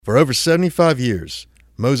For over 75 years,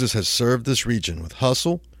 Moses has served this region with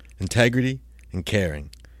hustle, integrity, and caring.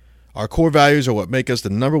 Our core values are what make us the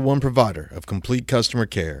 #1 provider of complete customer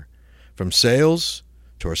care, from sales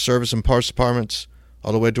to our service and parts departments,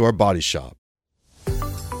 all the way to our body shop.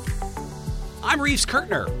 I'm Reeves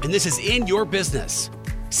Kurtner, and this is In Your Business.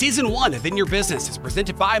 Season 1 of In Your Business is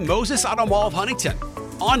presented by Moses Auto Mall of Huntington,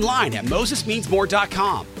 online at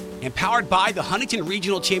mosesmeansmore.com, and powered by the Huntington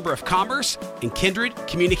Regional Chamber of Commerce and Kindred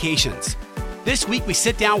Communications. This week, we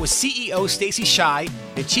sit down with CEO Stacey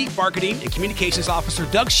and Chief Marketing and Communications Officer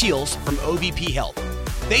Doug Sheils from OVP Health.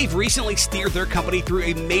 They've recently steered their company through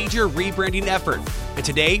a major rebranding effort, and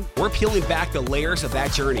today, we're peeling back the layers of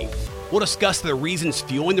that journey. We'll discuss the reasons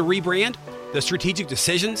fueling the rebrand, the strategic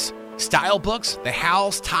decisions, style books, the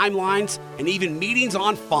hows, timelines, and even meetings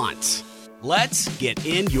on fonts. Let's get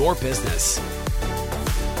in your business.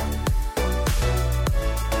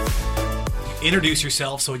 Introduce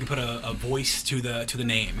yourself so we can put a voice to the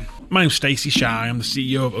name. My name's Stacey. I'm the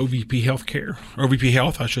CEO of OVP Healthcare, or OVP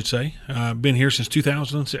Health, I should say. I've been here since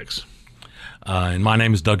 2006. And my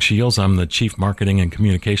name is Doug Sheils. I'm the Chief Marketing and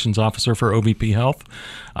Communications Officer for OVP Health.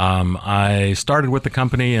 I started with the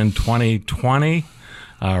company in 2020,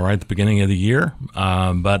 right at the beginning of the year,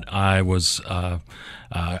 but I was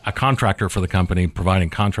a contractor for the company,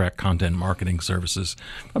 providing contract content marketing services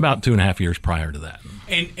about 2.5 years prior to that.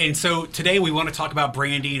 And so today we want to talk about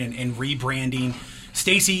branding and rebranding.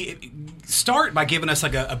 Stacey, start by giving us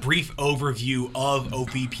like a brief overview of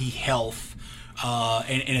OVP Health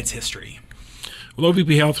and its history. Well,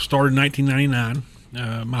 OVP Health started in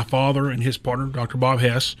 1999. My father and his partner, Dr. Bob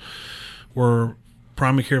Hess, were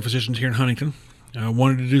primary care physicians here in Huntington.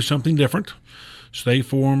 Wanted to do something different, so they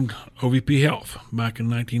formed OVP Health back in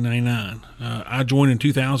 1999. I joined in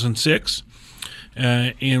 2006,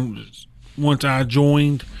 and once I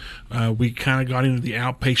joined, we kind of got into the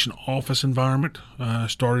outpatient office environment,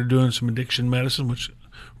 started doing some addiction medicine, which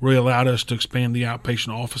really allowed us to expand the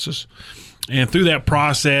outpatient offices. And through that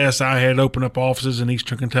process, I had opened up offices in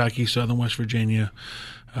Eastern Kentucky, Southern West Virginia,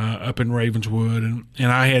 up in Ravenswood,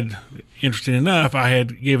 and I had, interesting enough, I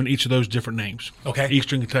had given each of those different names. Okay.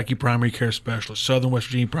 Eastern Kentucky Primary Care Specialist, Southern West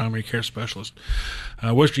Virginia Primary Care Specialist,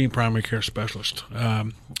 West Virginia Primary Care Specialist,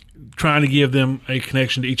 trying to give them a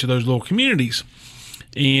connection to each of those little communities.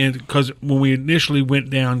 And because when we initially went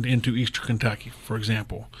down into Eastern Kentucky, for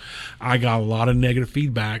example, I got a lot of negative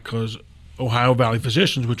feedback because Ohio Valley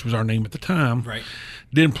Physicians, which was our name at the time, right,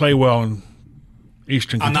 didn't play well in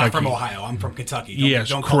Eastern Kentucky. I'm not from Ohio. I'm from Kentucky.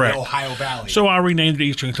 Don't correct. Call it Ohio Valley. So I renamed it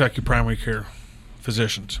Eastern Kentucky Primary Care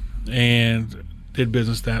Physicians and did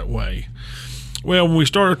business that way. Well, when we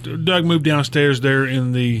started, Doug moved downstairs there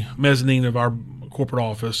in the mezzanine of our corporate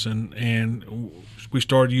office, and we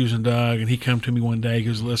started using Doug, and he came to me one day. He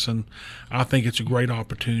goes, "Listen, I think it's a great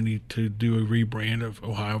opportunity to do a rebrand of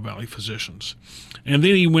Ohio Valley Physicians." And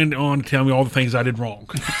then he went on to tell me all the things I did wrong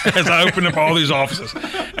as I opened up all these offices.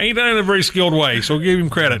 And he done it in a very skilled way, so I'll give him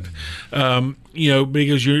credit.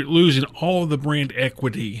 Because you're losing all of the brand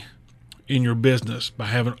equity in your business by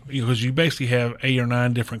having, because you basically have 8 or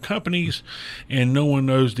 9 different companies and no one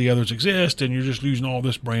knows the others exist, and you're just losing all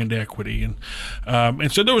this brand equity.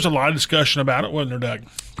 And so there was a lot of discussion about it, wasn't there, Doug?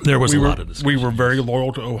 There was a lot of discussion. We were very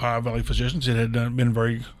loyal to Ohio Valley Physicians. It had been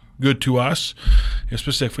very good to us, and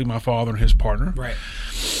specifically my father and his partner. Right.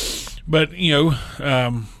 But,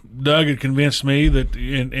 Doug had convinced me that,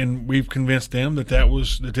 and we've convinced them that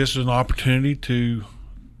this was an opportunity to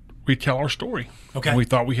retell our story. Okay. And we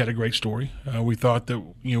thought we had a great story. We thought that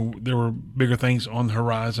there were bigger things on the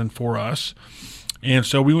horizon for us, and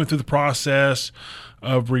so we went through the process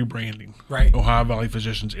of rebranding Ohio Valley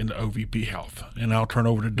Physicians into OVP Health. And I'll turn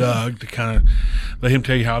over to Doug to kind of let him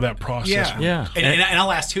tell you how that process went. Yeah. And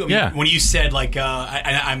I'll ask too. When you said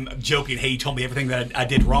I'm joking, hey, you told me everything that I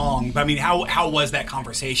did wrong. But I mean, how was that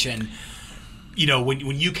conversation?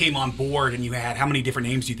 When you came on board and you had, how many different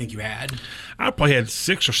names do you think you had? I probably had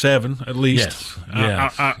 6 or 7 at least.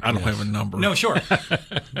 Yes. I don't have a number. No, sure.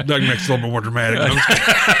 Doug makes it a little bit more dramatic.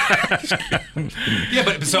 Yeah,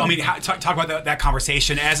 but so I mean, talk about that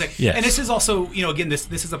conversation as and this is also again this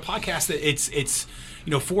is a podcast that it's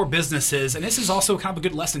for businesses, and this is also kind of a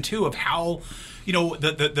good lesson too of how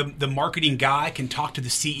the marketing guy can talk to the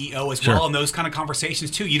CEO as well in those kind of conversations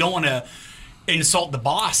too. You don't want to insult the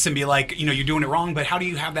boss and be like, you're doing it wrong, but how do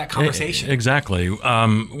you have that conversation? Exactly.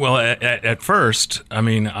 Well, at first, I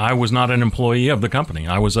mean, I was not an employee of the company.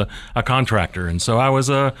 I was a contractor, and so I was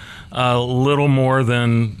a little more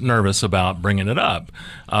than nervous about bringing it up,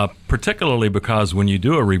 particularly because when you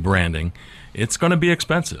do a rebranding, it's going to be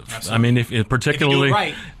expensive. Absolutely. I mean, if particularly If you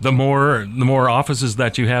do it right. the more offices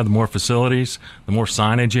that you have, the more facilities, the more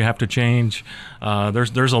signage you have to change.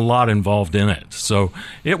 There's a lot involved in it. So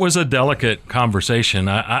it was a delicate conversation.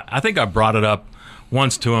 I think I brought it up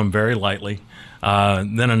once to him very lightly.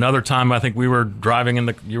 Then another time, I think you were driving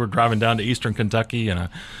down to Eastern Kentucky, and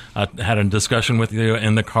I had a discussion with you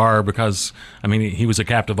in the car because, I mean, he was a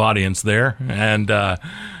captive audience there, and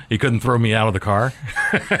he couldn't throw me out of the car.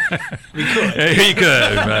 He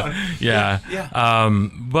could, but, yeah.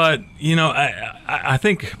 But I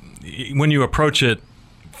think when you approach it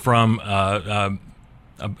from a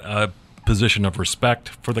position of respect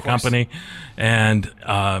for the company and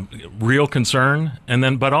real concern,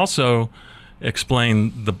 but also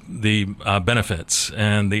explain the benefits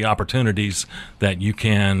and the opportunities that you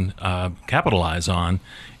can capitalize on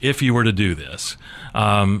if you were to do this.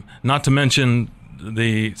 Not to mention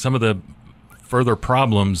some of the further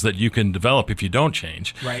problems that you can develop if you don't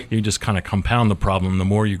change. Right. You just kind of compound the problem the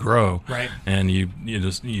more you grow. Right. And you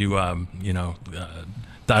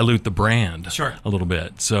dilute the brand a little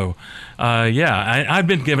bit. So, I've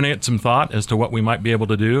been giving it some thought as to what we might be able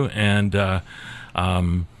to do, and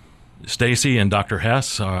Stacey and Dr.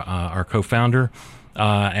 Hess, our co-founder,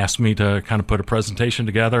 asked me to kind of put a presentation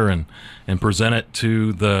together and present it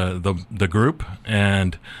to the group,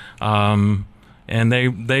 and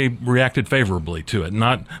they reacted favorably to it.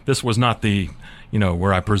 This was not the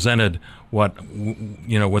where I presented what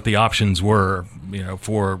the options were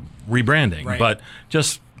for rebranding, but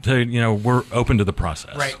just to we're open to the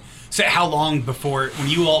process. Right. So how long before when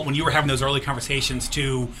you were having those early conversations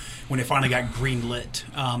to when it finally got greenlit?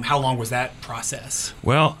 How long was that process?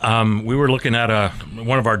 Well, we were looking at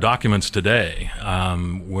one of our documents today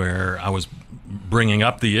where I was bringing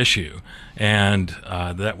up the issue, and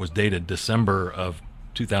that was dated December of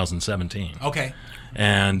 2017. Okay.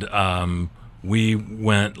 And we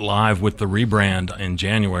went live with the rebrand in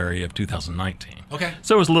January of 2019. Okay.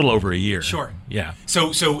 So it was a little over a year. Sure. Yeah.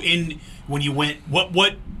 So when you went,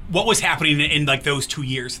 what was happening in like those 2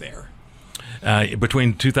 years there?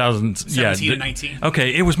 Between 2017 and 19.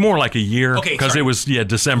 Okay, it was more like a year because it was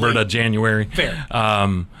December to January. Fair.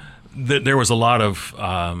 There was a lot of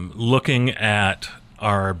looking at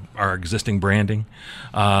our existing branding,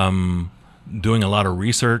 doing a lot of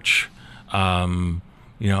research,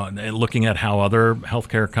 looking at how other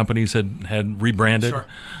healthcare companies had rebranded,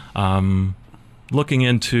 looking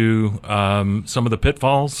into some of the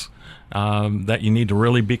pitfalls that you need to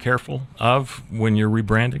really be careful of when you're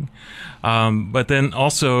rebranding. But then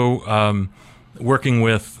also working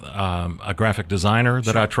with a graphic designer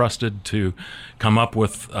that I trusted to come up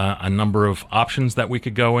with a number of options that we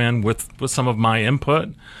could go in with some of my input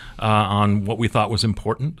on what we thought was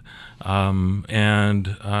important. What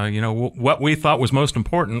we thought was most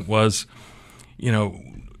important was,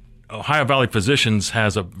 Ohio Valley Physicians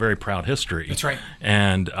has a very proud history. That's right.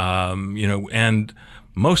 And, and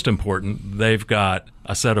most important, they've got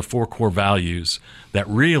a set of 4 core values that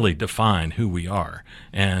really define who we are.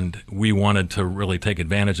 And we wanted to really take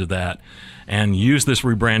advantage of that and use this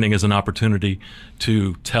rebranding as an opportunity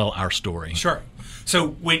to tell our story. Sure. So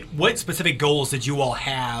what specific goals did you all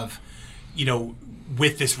have,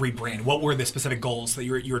 with this rebrand? What were the specific goals that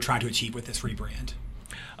you were trying to achieve with this rebrand?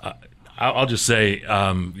 I'll just say,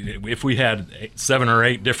 if we had 7 or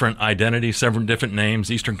 8 different identities, 7 different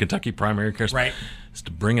names, Eastern Kentucky Primary Care, right, is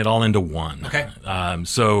to bring it all into one. Okay.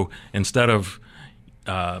 So instead of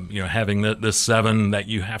having the 7 that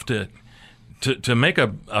you have to make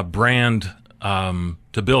a brand,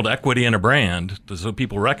 to build equity in a brand so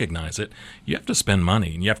people recognize it, you have to spend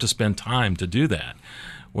money and you have to spend time to do that.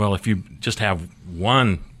 Well, if you just have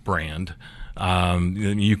one brand,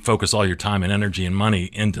 you focus all your time and energy and money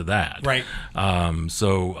into that. Right. That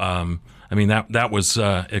was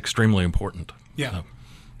extremely important. Yeah. So.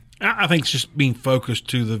 I think it's just being focused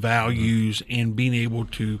to the values and being able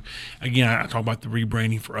to, again, I talk about the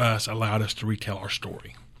rebranding for us allowed us to retell our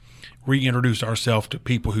story, reintroduce ourselves to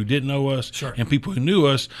people who didn't know us and people who knew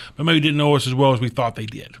us, but maybe didn't know us as well as we thought they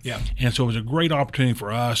did. Yeah. And so it was a great opportunity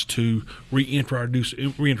for us to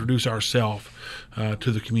reintroduce ourselves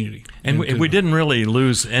to the community. And we didn't really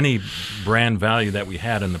lose any brand value that we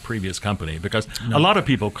had in the previous company because a lot of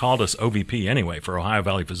people called us OVP anyway for Ohio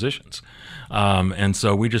Valley Physicians. And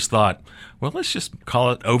so we just thought, well, let's just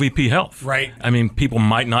call it OVP Health. Right. I mean, people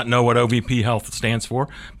might not know what OVP Health stands for,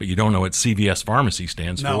 but you don't know what CVS Pharmacy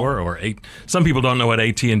stands for, or some people don't know what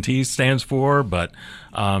AT&T stands for. But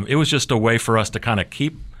it was just a way for us to kind of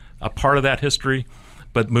keep a part of that history,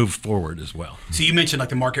 but move forward as well. So you mentioned like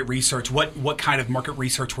the market research. What kind of market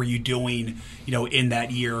research were you doing, in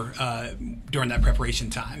that year during that preparation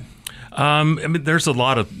time? I mean, there's a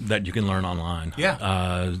lot of that you can learn online.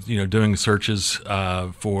 Yeah. Doing searches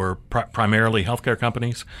for primarily healthcare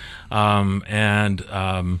companies, and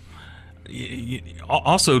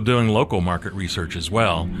also doing local market research as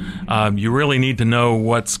well. You really need to know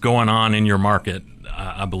what's going on in your market,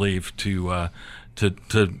 I believe, to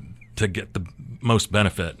get the most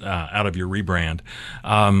benefit out of your rebrand.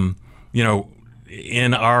 In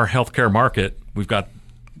our healthcare market, we've got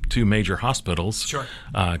two major hospitals, sure.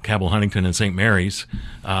 Cabell Huntington and St. Mary's.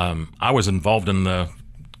 I was involved in the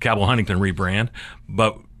Cabell Huntington rebrand,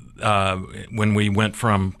 but when we went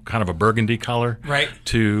from kind of a burgundy color right.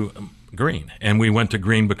 to green, and we went to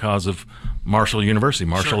green because of Marshall University,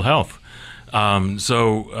 Marshall sure. Health.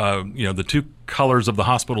 The two colors of the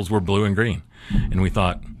hospitals were blue and green, and we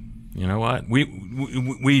thought, you know what,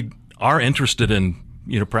 we are interested in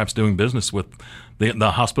perhaps doing business with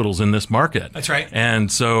the hospitals in this market. That's right.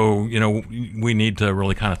 And so we need to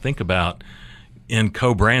really kind of think about in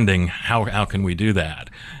co-branding how can we do that.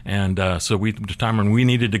 And so we determined we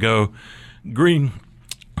needed to go green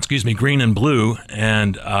and blue.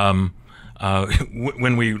 And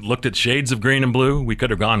when we looked at shades of green and blue, we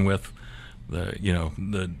could have gone with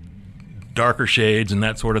the darker shades and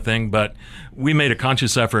that sort of thing. But we made a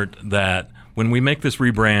conscious effort that when we make this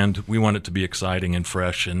rebrand, we want it to be exciting and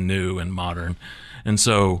fresh and new and modern. And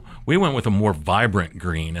so we went with a more vibrant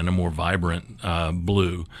green and a more vibrant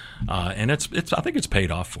blue, and I think it's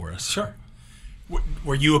paid off for us. Sure.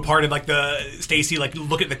 Were you a part of Stacey,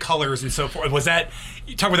 look at the colors and so forth? Was that,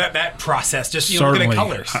 you talk about that process, just look at the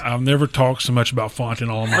colors? I've never talked so much about font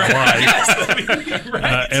in all of my life.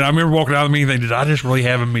 Right. And I remember walking out of the meeting thinking, did I just really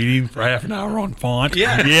have a meeting for half an hour on font?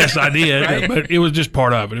 Yeah. Yes, I did. Right. But it was just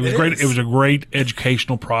part of it. It was great. Is. It was a great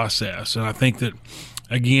educational process. And I think that,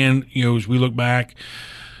 again, as we look back,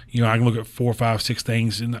 I can look at 4, 5, 6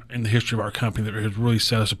 things in the history of our company that has really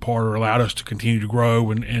set us apart or allowed us to continue to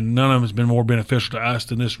grow, and none of them has been more beneficial to us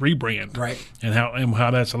than this rebrand. Right. And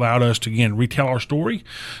how that's allowed us to, again, retell our story,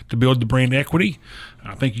 to build the brand equity.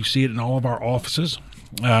 I think you see it in all of our offices.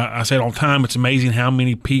 I say it all the time, it's amazing how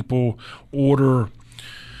many people order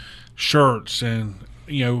shirts and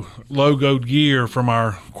logoed gear from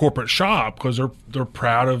our corporate shop because they're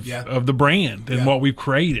proud of the brand and what we've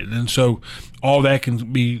created. And so all that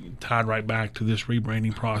can be tied right back to this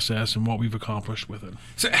rebranding process and what we've accomplished with it.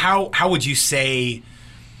 So how would you say,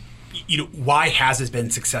 why has this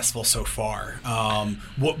been successful so far?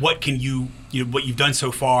 What can what you've done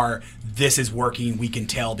so far, this is working, we can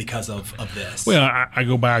tell because of this? Well, I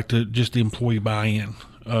go back to just the employee buy-in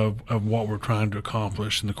of what we're trying to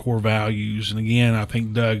accomplish and the core values. And again, I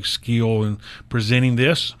think Doug's skill in presenting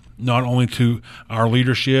this, not only to our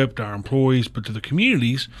leadership, to our employees, but to the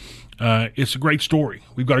communities, it's a great story.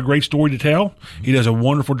 We've got a great story to tell. He does a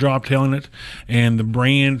wonderful job telling it. And the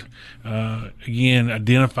brand, again,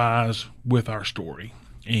 identifies with our story.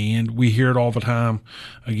 And we hear it all the time.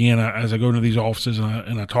 Again, as I go into these offices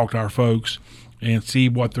and I talk to our folks, and see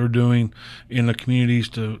what they're doing in the communities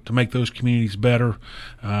to make those communities better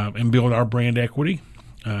and build our brand equity.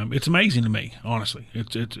 It's amazing to me, honestly.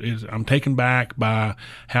 It's I'm taken back by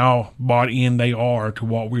how bought in they are to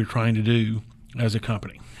what we're trying to do as a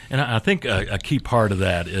company. And I think a key part of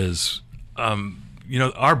that is,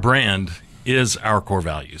 our brand is our core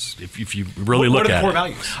values. If you really look at it. What are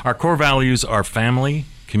the core values? Our core values are family,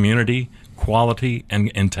 community, quality, and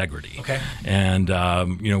integrity. Okay. And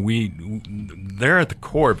they're at the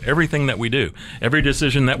core of everything that we do. Every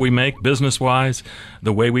decision that we make business-wise,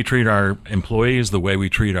 the way we treat our employees, the way we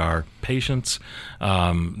treat our patients,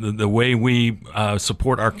 the way we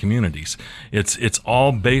support our communities. It's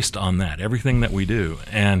all based on that, everything that we do.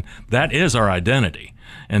 And that is our identity.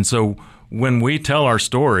 And so when we tell our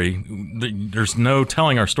story, there's no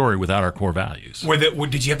telling our story without our core values.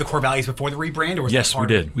 Did you have the core values before the rebrand? Or was yes, that part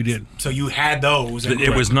we of did. We did. So you had those.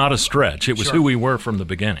 It was not a stretch. It was Sure. who we were from the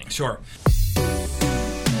beginning. Sure.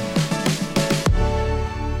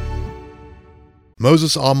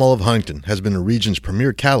 Moses Automall of Huntington has been the region's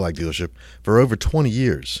premier Cadillac dealership for over 20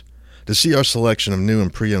 years. To see our selection of new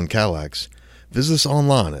and pre-owned Cadillacs, visit us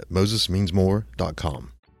online at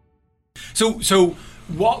mosesmeansmore.com. So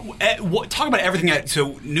what talk about everything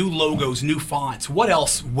so new logos, new fonts. What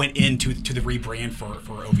else went into the rebrand for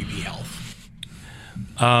OVP Health?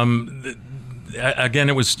 Again,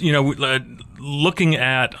 it was looking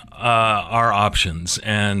at our options,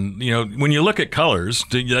 and when you look at colors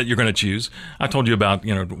that you're going to choose. I told you about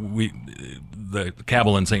the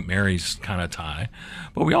Cabell and St. Mary's kind of tie,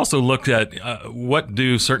 but we also looked at what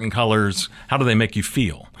do certain colors, how do they make you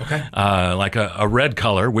feel? Okay. Like a red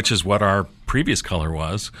color, which is what our previous color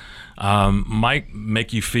was, might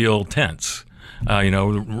make you feel tense.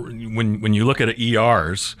 When you look at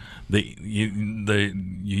ERs, you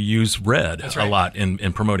use red a lot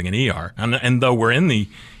in promoting an ER, and though we're in the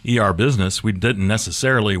ER business, we didn't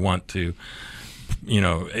necessarily want to,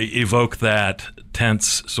 evoke that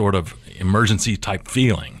tense sort of emergency type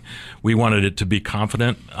feeling. We wanted it to be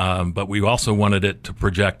confident, but we also wanted it to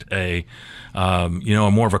project a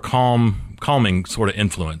more of a calming sort of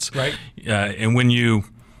influence. Right. And when you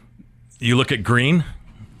look at green,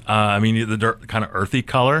 the kind of earthy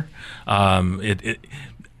color, it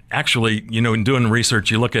actually, in doing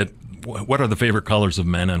research, you look at what are the favorite colors of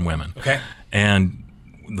men and women. Okay. And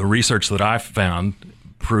the research that I found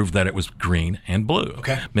proved that it was green and blue.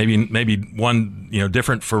 Okay. Maybe one,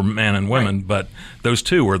 different for men and women, but those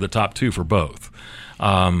two were the top two for both.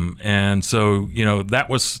 And so, that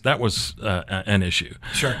was an issue.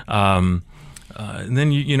 Sure. And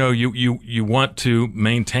then you want to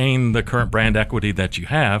maintain the current brand equity that you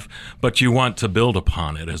have, but you want to build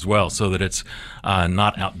upon it as well, so that it's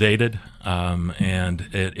not outdated, and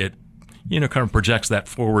it kind of projects that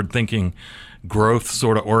forward-thinking, growth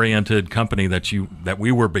sort of oriented company that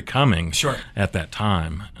we were becoming at that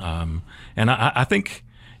time. And I think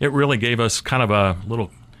it really gave us kind of a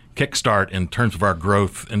little kickstart in terms of our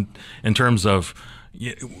growth, and in terms of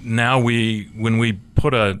now when we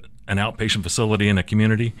put an outpatient facility in a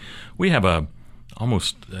community, we have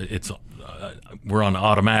we're on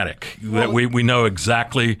automatic. That we know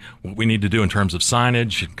exactly what we need to do in terms of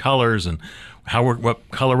signage and colors, and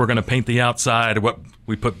what color we're going to paint the outside. What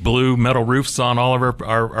we put blue metal roofs on all of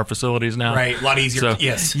our facilities now. Right, a lot easier. So,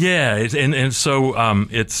 yes. Yeah,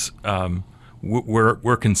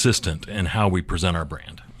 we're consistent in how we present our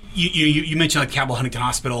brand. You mentioned like Cabell Huntington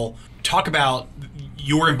Hospital. Talk about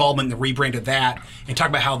your involvement in the rebrand of that, and talk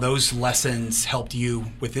about how those lessons helped you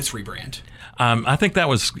with this rebrand. I think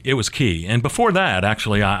it was key. And before that,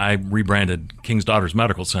 actually, I rebranded King's Daughters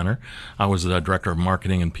Medical Center. I was the director of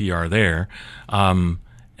marketing and PR there.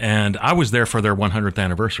 And I was there for their 100th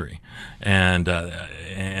anniversary. And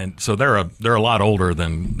so they're a lot older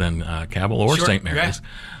than Cabell or St. Mary's.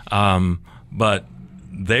 Yeah. But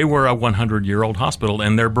they were a 100-year-old hospital,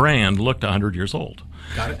 and their brand looked 100 years old.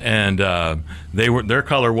 Got it. And their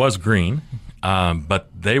color was green. But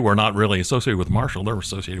they were not really associated with Marshall. They were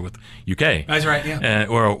associated with UK. That's right, yeah.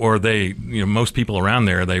 Or they, most people around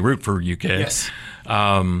there, they root for UK. Yes.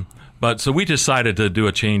 But so we decided to do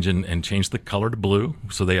a change and change the color to blue.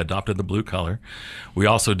 So they adopted the blue color. We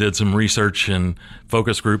also did some research and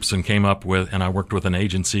focus groups and came up with, and I worked with an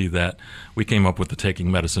agency that we came up with the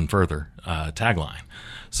Taking Medicine Further tagline.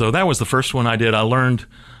 So that was the first one I did. I learned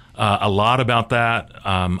a lot about that.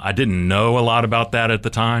 I didn't know a lot about that at the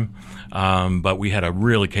time. But we had a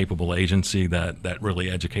really capable agency that really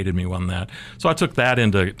educated me on that. So I took that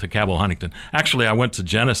into Cabell Huntington. Actually, I went to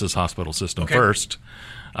Genesis Hospital System first,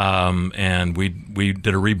 and we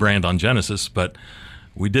did a rebrand on Genesis, but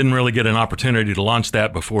we didn't really get an opportunity to launch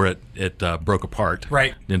that before it broke apart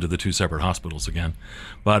into the two separate hospitals again.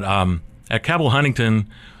 But at Cabell Huntington,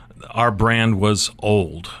 our brand was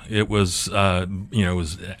old. It was, it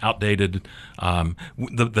was outdated.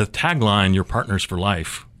 The tagline, "Your Partners for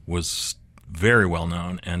Life," was very well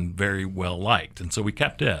known and very well liked, and so we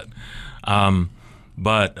kept it.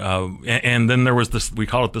 But then there was this, we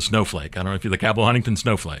call it the snowflake. I don't know if you're the Cabell Huntington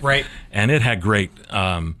snowflake. Right. And it had great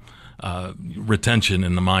retention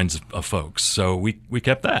in the minds of folks, so we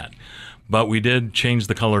kept that. But we did change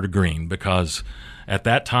the color to green because at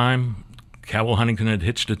that time, Cabell Huntington had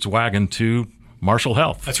hitched its wagon to Marshall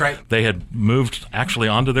Health. That's right. They had moved actually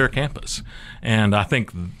onto their campus, and I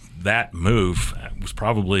think that move was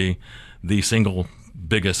probably the single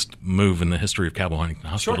biggest move in the history of Cabell Huntington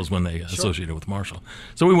Hospitals when they associated with Marshall.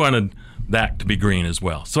 So we wanted that to be green as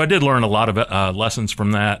well. So I did learn a lot of lessons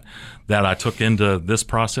from that I took into this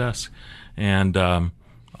process. And I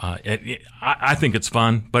think it's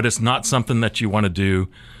fun, but it's not something that you want to do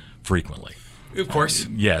frequently. Of course.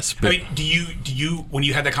 Yes. But, do you when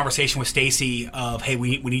you had that conversation with Stacey of, hey,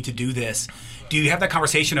 we need to do this, do you have that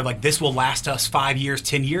conversation of like, this will last us 5 years,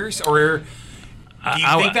 10 years, or do you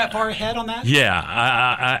think that far ahead on that?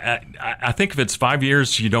 Yeah, I think if it's 5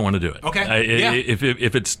 years, you don't want to do it. Okay.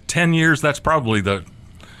 If it's 10 years, that's probably the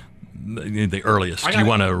earliest you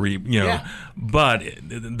want to But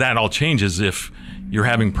that all changes if you're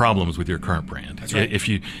having problems with your current brand. That's right. If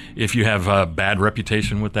you have a bad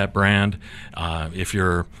reputation with that brand,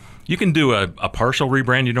 you can do a partial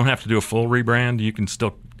rebrand. You don't have to do a full rebrand. You can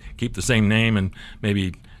still keep the same name and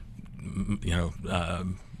maybe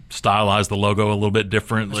stylize the logo a little bit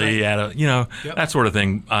differently, add a that sort of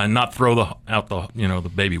thing, not throw out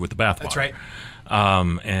the baby with the bathwater. That's right.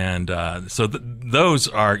 So those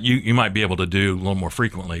are you might be able to do a little more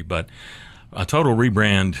frequently, but a total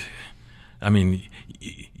rebrand, I mean,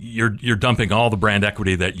 you're dumping all the brand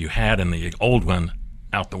equity that you had in the old one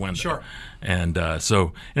out the window. Sure. And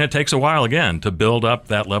it takes a while again to build up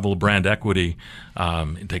that level of brand equity.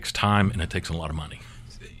 It takes time and it takes a lot of money.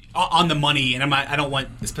 On the money, and I don't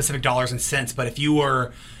want specific dollars and cents, but if you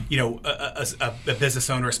were, a business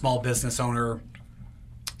owner, a small business owner,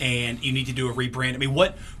 and you need to do a rebrand, I mean,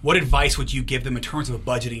 what advice would you give them in terms of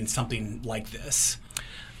budgeting something like this?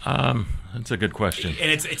 That's a good question.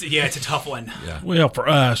 And it's a tough one. Yeah. Well, for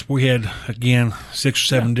us, we had, again, 6 or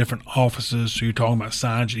 7 different offices. So you're talking about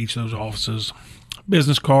signage at each of those offices,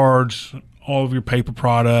 business cards, all of your paper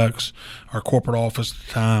products, our corporate office at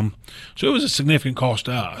the time. So it was a significant cost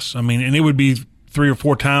to us. I mean, and it would be 3 or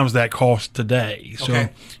 4 times that cost today. So, okay.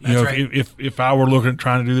 That's right. if I were looking at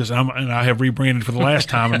trying to do this, and I have rebranded for the last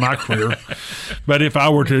time in my career, but if I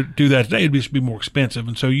were to do that today, it'd be more expensive.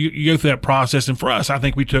 And so you go through that process. And for us, I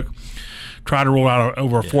think we tried to roll out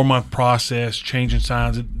over a 4-month process, changing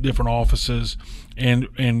signs at different offices, and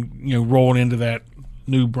rolling into that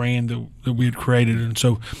new brand that we had created. And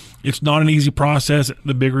so it's not an easy process.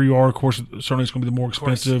 The bigger you are, of course, certainly it's going to be the more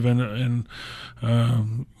expensive and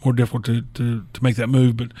more difficult to make that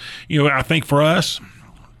move. But I think for us,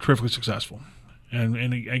 terrifically successful. And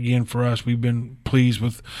again, for us, we've been pleased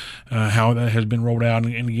with how that has been rolled out.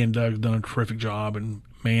 And again, Doug's done a terrific job in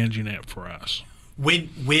managing that for us.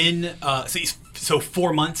 So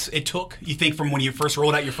 4 months it took, you think, from when you first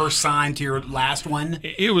rolled out your first sign to your last one?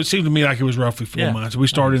 It would seem to me like it was roughly 4 months. We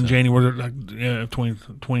started in January of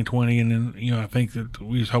 2020, and then I think that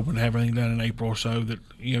we was hoping to have everything done in April or so, that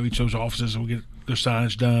each of those offices will get their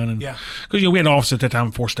signage done. And because we had an office at that time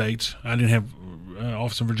in 4 states. I didn't have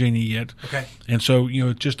office in Virginia yet. Okay. And so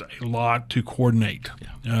it's just a lot to coordinate.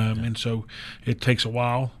 And so it takes a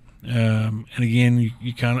while. And again,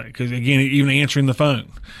 you kind of, because again, even answering the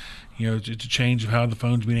phone, it's a change of how the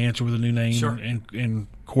phone's being answered with a new name. Sure. and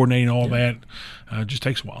coordinating all that just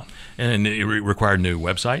takes a while. And it required new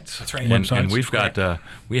websites. That's right. And we've got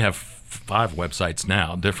we have 5 websites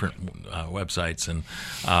now, different websites, and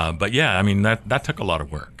but I mean that took a lot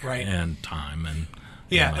of work, right, and time, and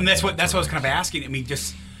and that's what I was kind of asking. I mean,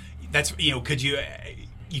 could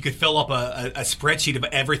you could fill up a spreadsheet of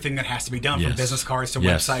everything that has to be done, from business cards to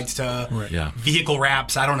websites to vehicle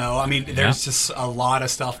wraps. I don't know. I mean, there's just a lot of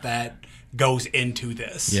stuff that goes into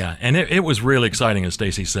this. Yeah, and it was really exciting, as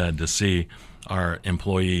Stacey said, to see our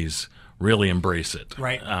employees really embrace it.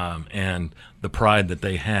 Right. And the pride that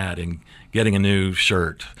they had in getting a new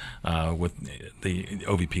shirt with the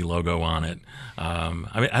OVP logo on it. I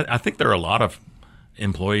mean, I think there are a lot of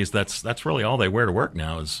employees that's really all they wear to work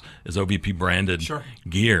now is OVP branded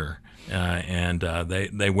gear, and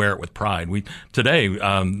they wear it with pride. Today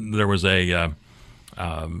there was a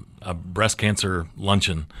breast cancer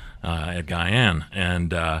luncheon at Guyane,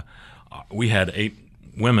 and we had 8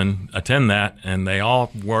 women attend that, and they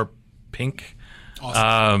all wore pink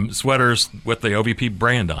sweaters with the OVP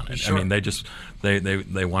brand on it. Sure. I mean,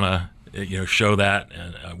 they want to show that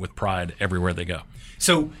with pride everywhere they go.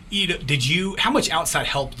 So, how much outside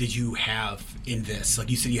help did you have in this? Like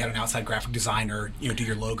you said, you had an outside graphic designer, do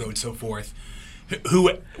your logo and so forth.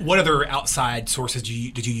 What other outside sources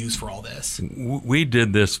did you use for all this? We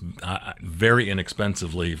did this very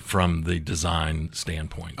inexpensively from the design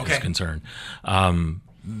standpoint is concerned.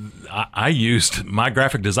 I used my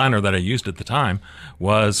graphic designer that I used at the time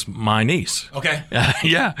was my niece. Okay.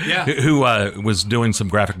 Who was doing some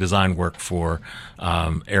graphic design work for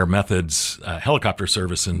Air Methods helicopter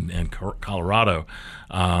service in Colorado.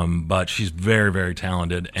 But she's very, very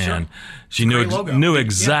talented, and she knew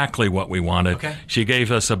exactly what we wanted. Okay. She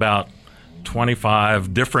gave us about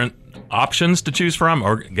 25 different options to choose from,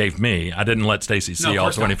 or gave me. I didn't let Stacey see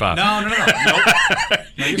all 25. No. Nope.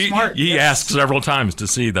 No, you're smart. He asked several times to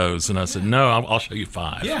see those, and I said, no, I'll show you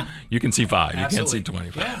 5. Yeah. You can see 5. Absolutely. You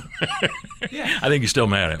can't see 25. Yeah. I think he's still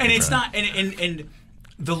mad at me. And it's not, and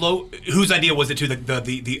the low, whose idea was it to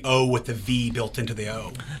the O with the V built into the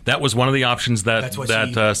O? That was one of the options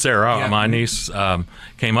that Sarah, my niece,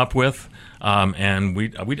 came up with,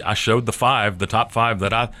 and I showed the top 5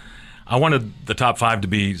 that I wanted the top 5 to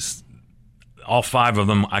be all 5 of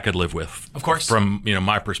them I could live with, of course, from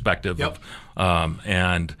my perspective. Yep.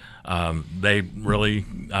 And they really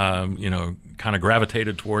kind of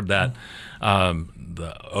gravitated toward that,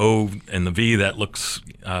 the O and the V that looks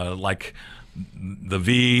like the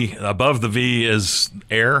V, above the V is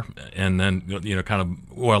air, and then kind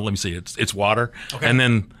of, well, let me see, it's water, okay. And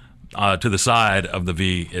then to the side of the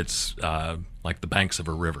V, it's like the banks of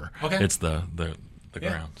a river. Okay. It's the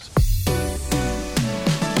grounds.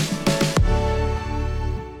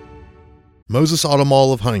 Moses Auto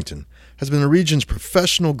Mall of Huntington has been the region's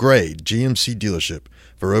professional grade GMC dealership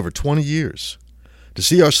for over 20 years. To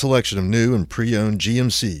see our selection of new and pre-owned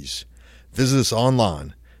GMCs, visit us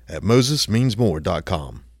online at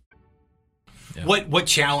mosesmeansmore.com. Yeah. What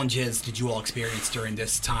challenges did you all experience during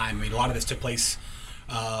this time? I mean, a lot of this took place,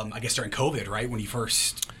 I guess, during COVID, right? When you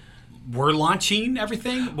first were launching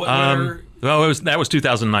everything? Well, that was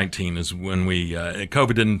 2019 is when we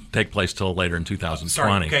COVID didn't take place till later in 2020.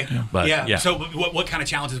 Sorry, okay. Yeah. But, yeah. So what kind of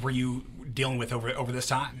challenges were you dealing with over this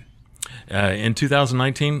time? In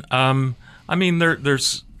 2019, I mean,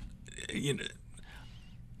 there's,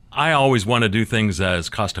 I always want to do things as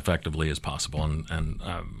cost effectively as possible, and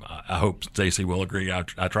I hope Stacey will agree. I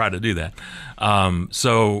try to do that.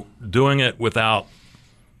 So doing it without,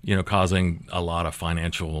 causing a lot of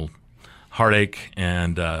financial heartache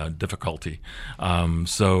and difficulty.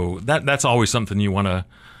 So that's always something you want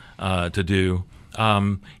to do.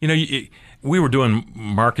 We were doing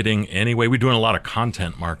marketing anyway. We're doing a lot of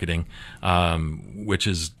content marketing, which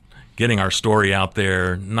is getting our story out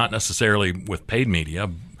there, not necessarily with paid media,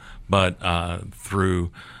 but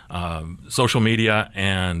through social media,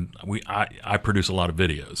 and I produce a lot of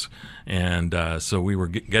videos, and so we were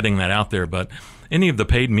getting that out there. But any of the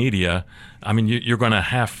paid media, I mean, you're going to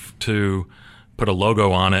have to put a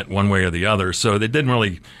logo on it one way or the other. So it didn't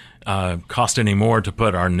really cost any more to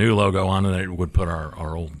put our new logo on than it would put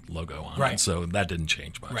our old logo on. Right. It. So that didn't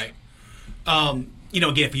change much. Right. Again,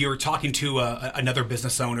 if you were talking to another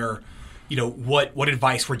business owner, what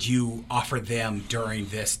advice would you offer them during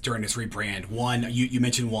this rebrand? One, you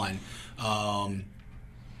mentioned one.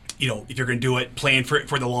 If you're going to do it, plan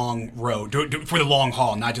for the long road, do it for the long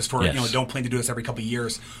haul, not just for Yes. Don't plan to do this every couple of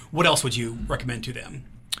years. What else would you recommend to them?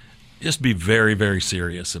 Just be very, very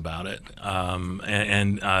serious about it,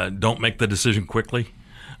 and don't make the decision quickly.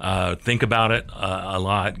 Think about it a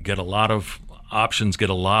lot. Get a lot of options.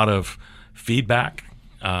 Get a lot of feedback.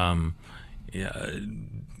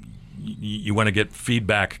 You want to get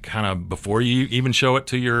feedback kind of before you even show it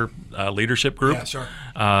to your leadership group. Yeah, sure.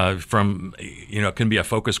 From it can be a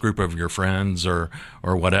focus group of your friends or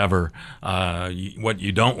whatever. What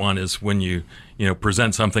you don't want is when you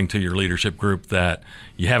present something to your leadership group that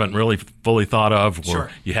you haven't really fully thought of, or Sure.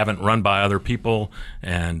 you haven't run by other people,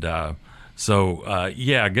 and get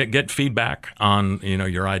feedback on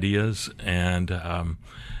your ideas, and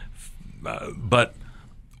but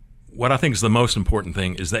what I think is the most important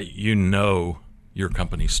thing is that your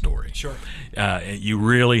company's story. Sure. You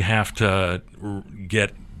really have to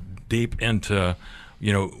get deep into,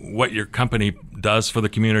 what your company does for the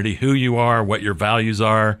community, who you are, what your values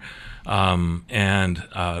are, and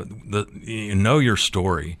your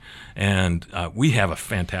story. And we have a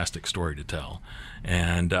fantastic story to tell,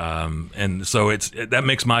 and so that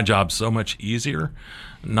makes my job so much easier.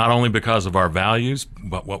 Not only because of our values,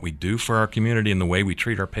 but what we do for our community and the way we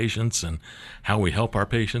treat our patients and how we help our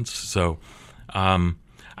patients. So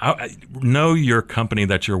know your company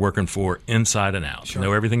that you're working for inside and out. Sure.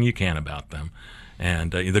 Know everything you can about them,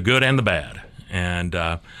 and the good and the bad. And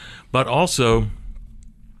but also,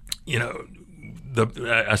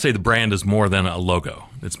 I say the brand is more than a logo.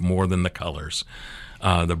 It's more than the colors.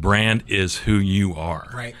 The brand is who you are,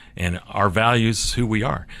 right? And our values is who we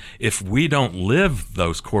are. If we don't live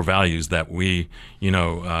those core values that we,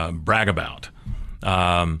 brag about,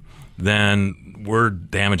 then we're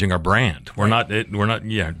damaging our brand. We're not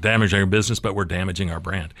damaging our business, but we're damaging our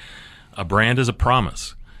brand. A brand is a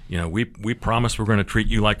promise. We promise we're going to treat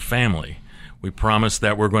you like family. We promise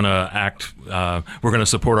that we're going to we're going to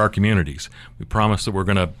support our communities. We promise that we're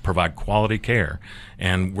going to provide quality care,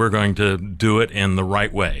 and we're going to do it in the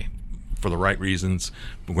right way, for the right reasons,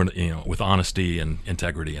 with honesty and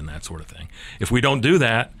integrity and that sort of thing. If we don't do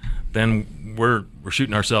that, then we're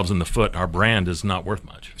shooting ourselves in the foot. Our brand is not worth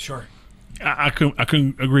much. Sure. I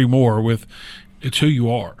couldn't agree more with it's who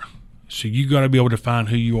you are. So you got to be able to find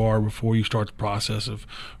who you are before you start the process of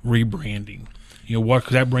rebranding. Because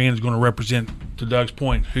that brand is going to represent, to Doug's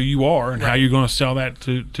point, who you are and right. how you're going to sell that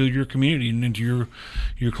to your community and into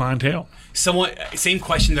your clientele. Same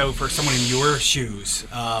question though for someone in your shoes.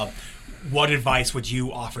 What advice would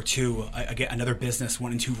you offer to another business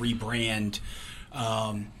wanting to rebrand?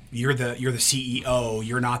 You're the CEO.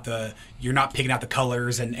 You're not picking out the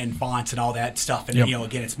colors and fonts and all that stuff. And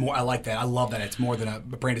again, it's more. I like that. I love that. It's more than a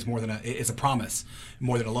brand. Is more than it's a promise,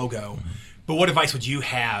 more than a logo. But what advice would you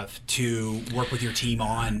have to work with your team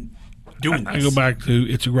on doing this? I go back to,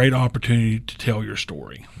 it's a great opportunity to tell your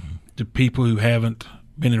story to people who haven't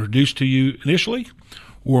been introduced to you initially,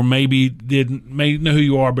 or maybe may know who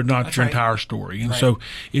you are, but not your entire story. And so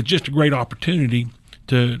it's just a great opportunity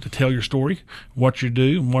to tell your story, what you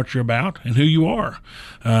do and what you're about and who you are.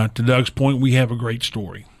 To Doug's point, we have a great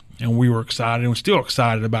story, and we were excited and we're still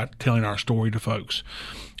excited about telling our story to folks.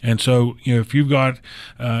 And so, if you've got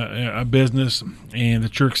a business and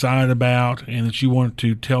that you're excited about and that you want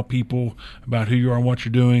to tell people about who you are and what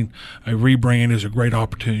you're doing, a rebrand is a great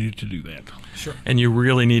opportunity to do that. Sure. And you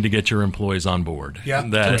really need to get your employees on board. Yeah.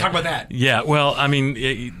 Talk about that. Yeah. Well, I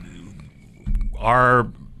mean,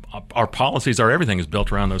 our policies, everything is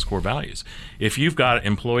built around those core values. If you've got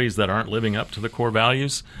employees that aren't living up to the core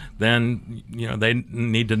values, then they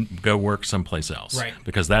need to go work someplace else. Right.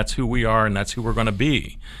 Because that's who we are and that's who we're going to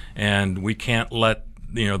be. And we can't let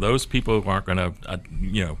those people who aren't going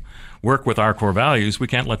to work with our core values, we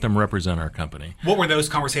can't let them represent our company. What were those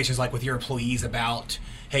conversations like with your employees about,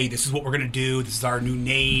 hey, this is what we're going to do, this is our new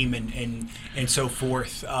name, and so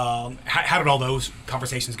forth? How did all those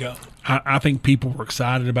conversations go? I think people were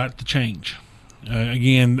excited about the change.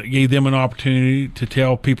 Again, it gave them an opportunity to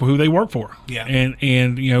tell people who they work for. Yeah.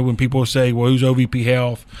 And when people say, well, who's OVP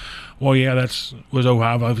Health? Well, yeah, was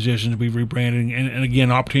Ohio Physicians. We rebranded. And again,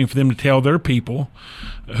 an opportunity for them to tell their people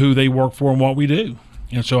who they work for and what we do.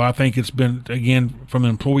 And so I think it's been, again, from an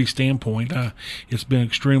employee standpoint, it's been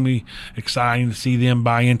extremely exciting to see them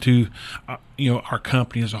buy into, our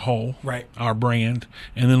company as a whole, right, our brand,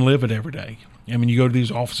 and then live it every day. I mean, you go to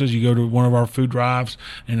these offices, you go to one of our food drives,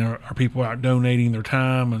 and our people out donating their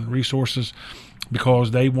time and resources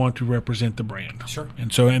because they want to represent the brand. Sure.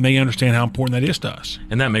 And they understand how important that is to us.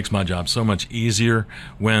 And that makes my job so much easier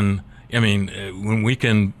when we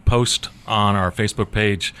can post on our Facebook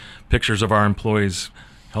page pictures of our employees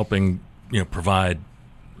helping, provide,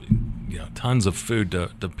 tons of food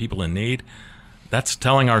to people in need. That's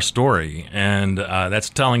telling our story, and that's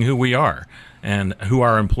telling who we are and who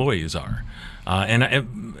our employees are.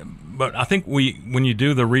 But I think when you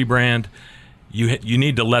do the rebrand, you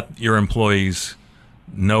need to let your employees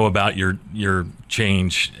know about your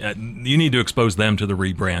change. You need to expose them to the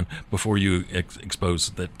rebrand before you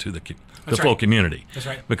expose that to the full community. That's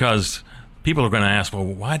right. Because people are going to ask, well,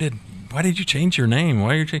 why did you change your name?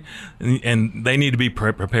 Why are you and they need to be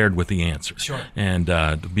prepared with the answers. Sure. And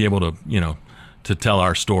to be able to to tell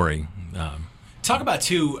our story. Talk about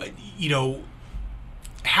too,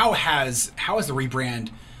 how has the rebrand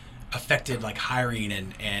affected like hiring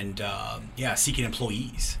and seeking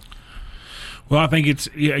employees? Well, I think it's,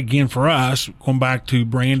 again, for us, going back to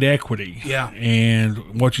brand equity. Yeah.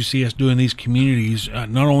 And what you see us do in these communities,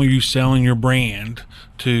 not only are you selling your brand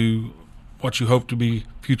to what you hope to be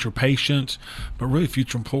future patients, but really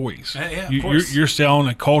future employees. Of course. You're selling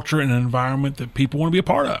a culture and an environment that people want to be a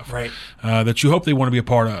part of. Right. That you hope they want to be a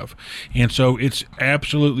part of. And so it's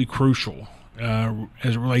absolutely crucial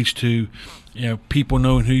as it relates to people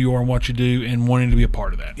knowing who you are and what you do and wanting to be a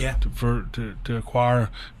part of that. Yeah. To acquire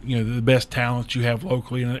the best talent you have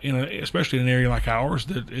locally, especially in an area like ours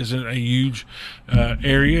that isn't a huge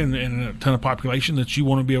area and a ton of population, that you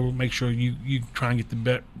want to be able to make sure you try and get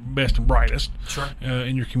the best and brightest. Sure.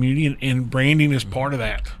 In your community, and branding is part of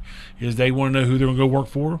that. Is they want to know who they're going to go work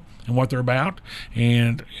for and what they're about,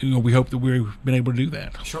 and we hope that we've been able to do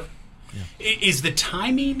that. Sure. Yeah. Is the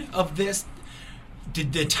timing of this?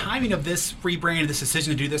 Did the timing of this rebrand, this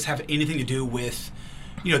decision to do this, have anything to do with,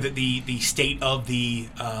 the state of the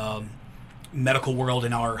medical world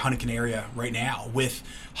in our Huntington area right now, with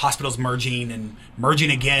hospitals merging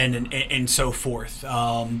again and so forth?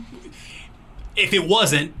 If it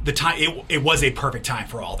wasn't the time, it was a perfect time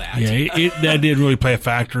for all that. Yeah, that did really play a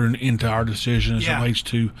factor into our decision as it relates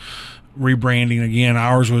to rebranding. Again,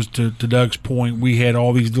 ours was, to Doug's point, we had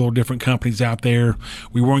all these little different companies out there.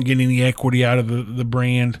 We weren't getting any equity out of the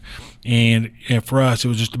brand, and for us, it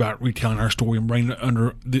was just about retelling our story and bringing it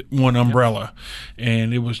under one umbrella,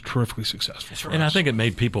 and it was terrifically successful for us. And I think it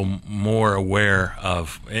made people more aware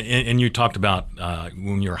of, and you talked about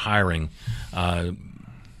when you're hiring,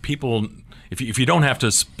 people. If you don't have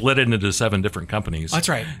to split it into 7 different companies, that's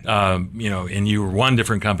right. And you were one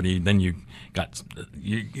different company, then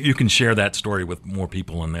you can share that story with more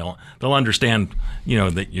people, and they'll understand,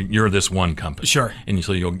 that you're this one company. Sure. And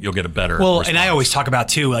so you'll get a better. Well, and I always talk about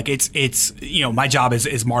too, like it's my job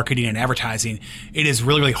is marketing and advertising. It is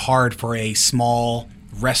really, really hard for a small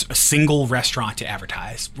a single restaurant to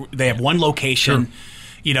advertise. They have one location. Sure.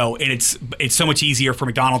 and it's so much easier for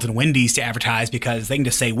McDonald's and Wendy's to advertise because they can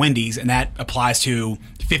just say Wendy's, and that applies to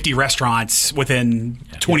 50 restaurants within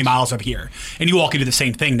 20 miles of here. And you all can do the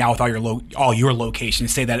same thing now with all your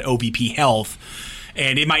locations. Say that OVP Health,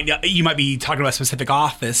 and you might be talking about a specific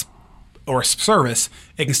office or service.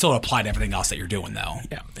 It can still apply to everything else that you're doing, though.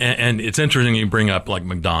 Yeah, and it's interesting you bring up like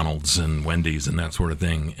McDonald's and Wendy's and that sort of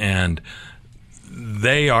thing, and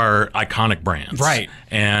they are iconic brands. Right.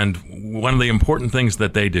 And one of the important things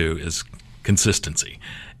that they do is consistency.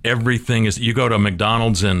 Everything is, you go to a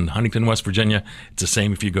McDonald's in Huntington, West Virginia, it's the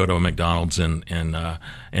same if you go to a McDonald's in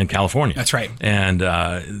California. That's right. And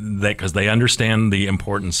because they understand the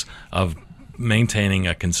importance of maintaining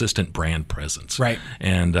a consistent brand presence. Right.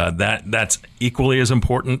 And that's equally as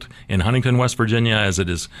important in Huntington, West Virginia as it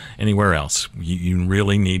is anywhere else. You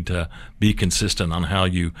really need to be consistent on how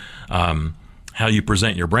you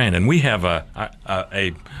present your brand. And we have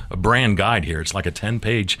a brand guide here. It's like a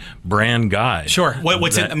 10-page brand guide. Sure.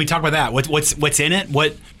 What's in? I mean, talk about that. What's in it?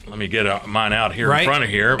 Let me get mine out here in front of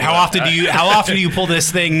here. How often do you pull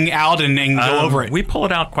this thing out and go over it? We pull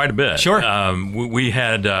it out quite a bit. Sure. We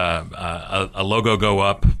had a logo go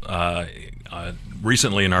up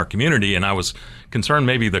recently in our community, and I was concerned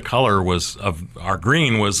maybe the color of our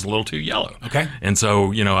green was a little too yellow. Okay. And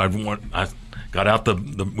so I got out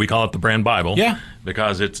we call it the brand Bible. Yeah.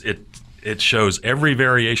 Because it shows every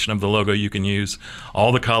variation of the logo you can use,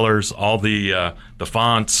 all the colors, all the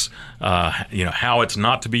fonts, how it's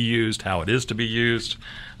not to be used, how it is to be used,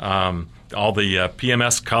 all the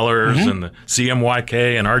PMS colors and the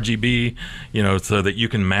CMYK and RGB, so that you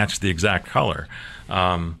can match the exact color.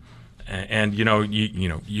 Our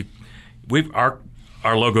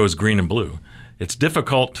logo is green and blue. It's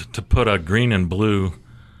difficult to put a green and blue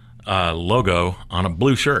logo on a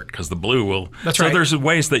blue shirt because the blue will. That's so right. There's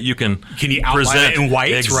ways that you can outline present it in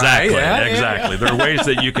white? Exactly, right? Exactly. There are ways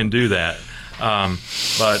that you can do that,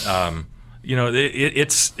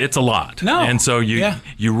 it's a lot. No, and so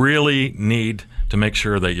you really need to make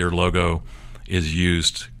sure that your logo is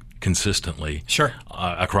used consistently. Sure.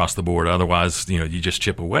 Across the board. Otherwise, you just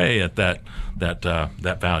chip away at that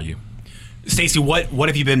value. Stacey, what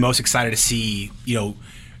have you been most excited to see?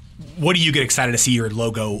 What do you get excited to see your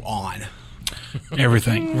logo on?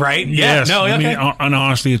 Everything. Right? Yes. Yeah. No, okay. I mean, and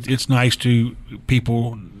honestly, it's nice to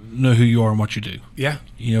people know who you are and what you do. Yeah.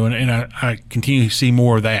 And I continue to see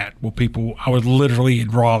more of that. Well, I was literally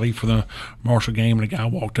in Raleigh for the Marshall game, and a guy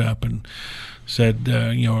walked up and said,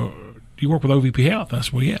 do you work with OVP Health? I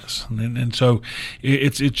said, well, yes. And so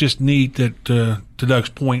it's just neat that, to Doug's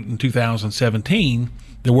point, in 2017,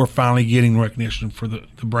 that we're finally getting recognition for the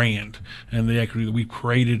brand and the equity that we've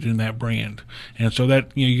created in that brand. And so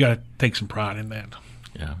that, you got to take some pride in that.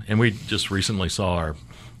 Yeah. And we just recently saw our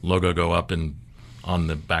logo go up on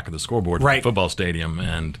the back of the scoreboard right. at the football stadium,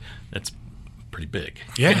 and it's pretty big.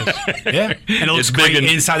 Yeah. Yeah. And it looks great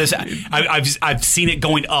inside this. I've seen it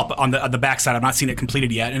going up on the backside. I've not seen it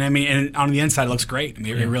completed yet. And I mean, and on the inside, it looks great. I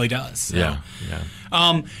mean, it really does. So.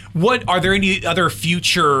 Yeah. What are there any other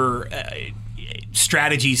future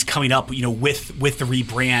strategies coming up, with the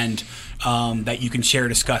rebrand that you can share,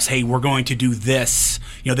 discuss? Hey, we're going to do this.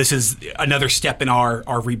 This is another step in our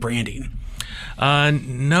rebranding.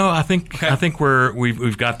 No, I think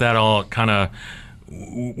we've got that all kind of.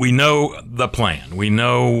 We know the plan. We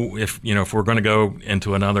know if we're going to go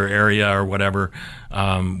into another area or whatever.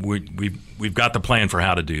 We've got the plan for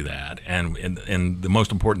how to do that, and the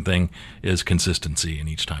most important thing is consistency in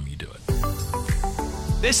each time you do it.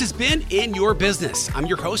 This has been In Your Business. I'm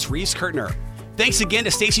your host, Reeves Kurtner. Thanks again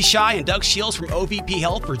to Stacey Shy and Doug Sheils from OVP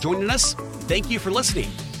Health for joining us. Thank you for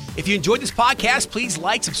listening. If you enjoyed this podcast, please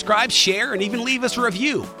like, subscribe, share, and even leave us a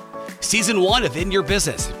review. Season 1 of In Your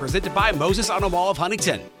Business is presented by Moses Auto Mall of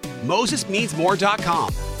Huntington,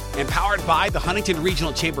 MosesMeansMore.com, and powered by the Huntington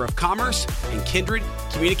Regional Chamber of Commerce and Kindred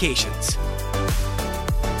Communications.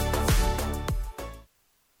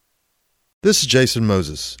 This is Jason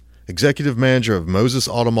Moses, Executive Manager of Moses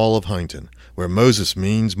Auto Mall of Huntington, where Moses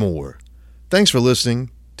means more. Thanks for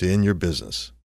listening to In Your Business.